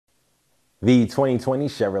The 2020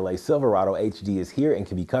 Chevrolet Silverado HD is here and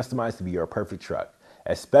can be customized to be your perfect truck,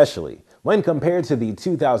 especially when compared to the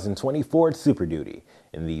 2020 Ford Super Duty.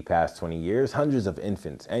 In the past 20 years, hundreds of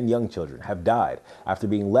infants and young children have died after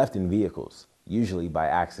being left in vehicles, usually by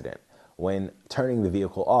accident. When turning the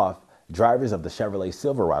vehicle off, drivers of the Chevrolet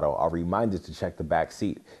Silverado are reminded to check the back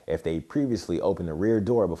seat if they previously opened the rear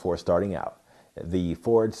door before starting out. The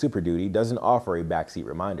Ford Super Duty doesn't offer a backseat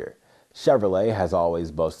reminder. Chevrolet has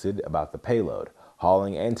always boasted about the payload,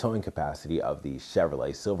 hauling, and towing capacity of the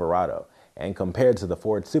Chevrolet Silverado, and compared to the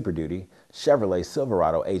Ford Super Duty, Chevrolet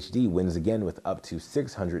Silverado HD wins again with up to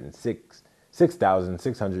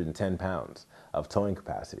 6,610 pounds of towing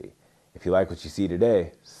capacity. If you like what you see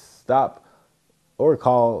today, stop or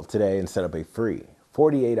call today and set up a free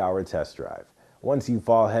 48-hour test drive. Once you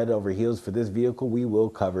fall head over heels for this vehicle, we will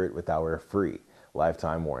cover it with our free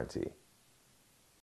lifetime warranty.